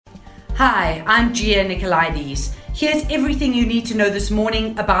Hi, I'm Gia Nicolaides. Here's everything you need to know this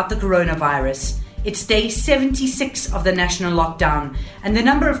morning about the coronavirus. It's day 76 of the national lockdown, and the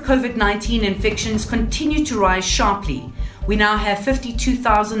number of COVID-19 infections continue to rise sharply. We now have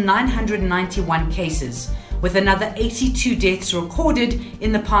 52,991 cases, with another 82 deaths recorded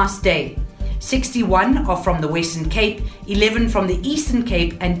in the past day. 61 are from the Western Cape, 11 from the Eastern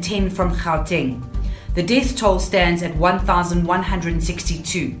Cape, and 10 from Gauteng. The death toll stands at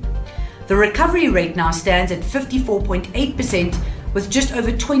 1,162. The recovery rate now stands at 54.8%, with just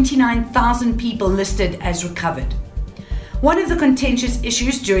over 29,000 people listed as recovered. One of the contentious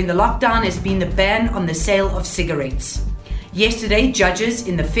issues during the lockdown has been the ban on the sale of cigarettes. Yesterday, judges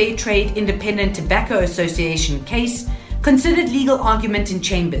in the Fair Trade Independent Tobacco Association case considered legal argument in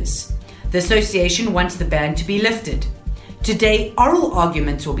chambers. The association wants the ban to be lifted. Today, oral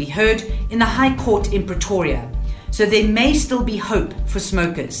arguments will be heard in the High Court in Pretoria, so there may still be hope for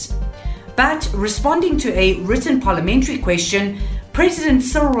smokers. But responding to a written parliamentary question, President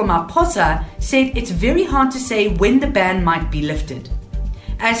Cyril Ramaphosa said it's very hard to say when the ban might be lifted.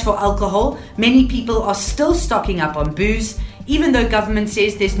 As for alcohol, many people are still stocking up on booze, even though government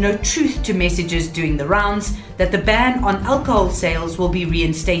says there's no truth to messages doing the rounds that the ban on alcohol sales will be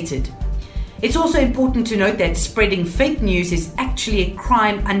reinstated. It's also important to note that spreading fake news is actually a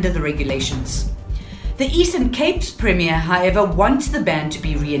crime under the regulations. The Eastern Cape's Premier, however, wants the ban to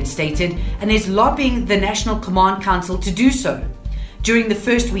be reinstated and is lobbying the National Command Council to do so. During the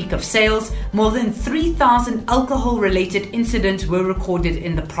first week of sales, more than 3,000 alcohol-related incidents were recorded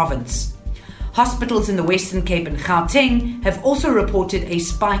in the province. Hospitals in the Western Cape and Gauteng have also reported a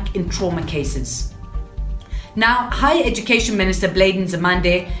spike in trauma cases. Now, Higher Education Minister Blade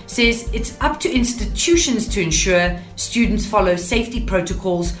Nzimande says it's up to institutions to ensure students follow safety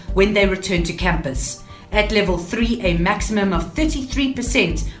protocols when they return to campus. At level 3, a maximum of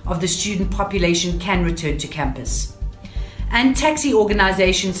 33% of the student population can return to campus. And taxi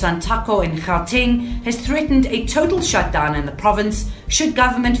organisation Santaco in Gauteng has threatened a total shutdown in the province should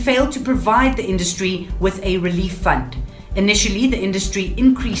government fail to provide the industry with a relief fund. Initially, the industry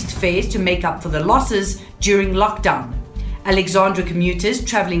increased fares to make up for the losses during lockdown. Alexandra commuters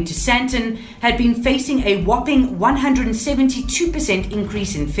travelling to Sandton had been facing a whopping 172%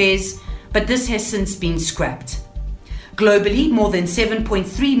 increase in fares, but this has since been scrapped. Globally, more than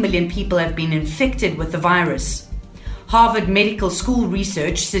 7.3 million people have been infected with the virus. Harvard Medical School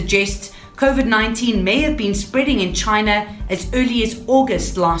research suggests COVID-19 may have been spreading in China as early as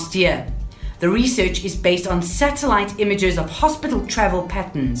August last year. The research is based on satellite images of hospital travel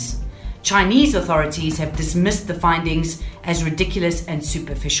patterns. Chinese authorities have dismissed the findings as ridiculous and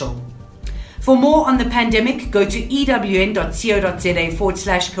superficial. For more on the pandemic, go to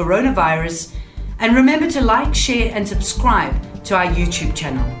ewn.co.za/coronavirus, and remember to like, share and subscribe to our YouTube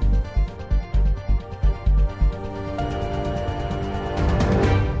channel.